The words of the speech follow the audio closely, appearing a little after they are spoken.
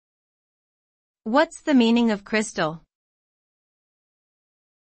What's the meaning of crystal?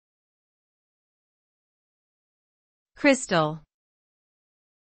 Crystal.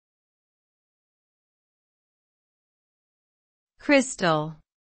 Crystal.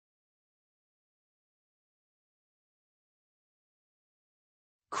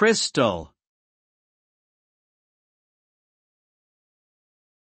 Crystal.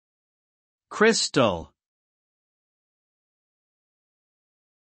 Crystal.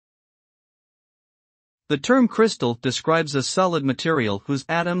 The term crystal describes a solid material whose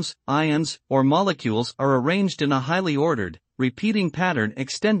atoms, ions, or molecules are arranged in a highly ordered, repeating pattern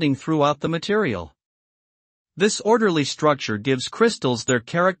extending throughout the material. This orderly structure gives crystals their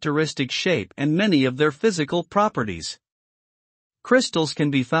characteristic shape and many of their physical properties. Crystals can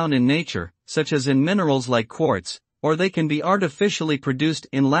be found in nature, such as in minerals like quartz, or they can be artificially produced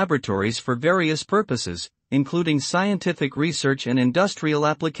in laboratories for various purposes, including scientific research and industrial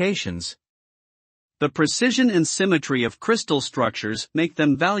applications. The precision and symmetry of crystal structures make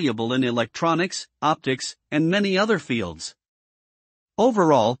them valuable in electronics, optics, and many other fields.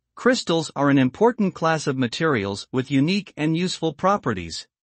 Overall, crystals are an important class of materials with unique and useful properties.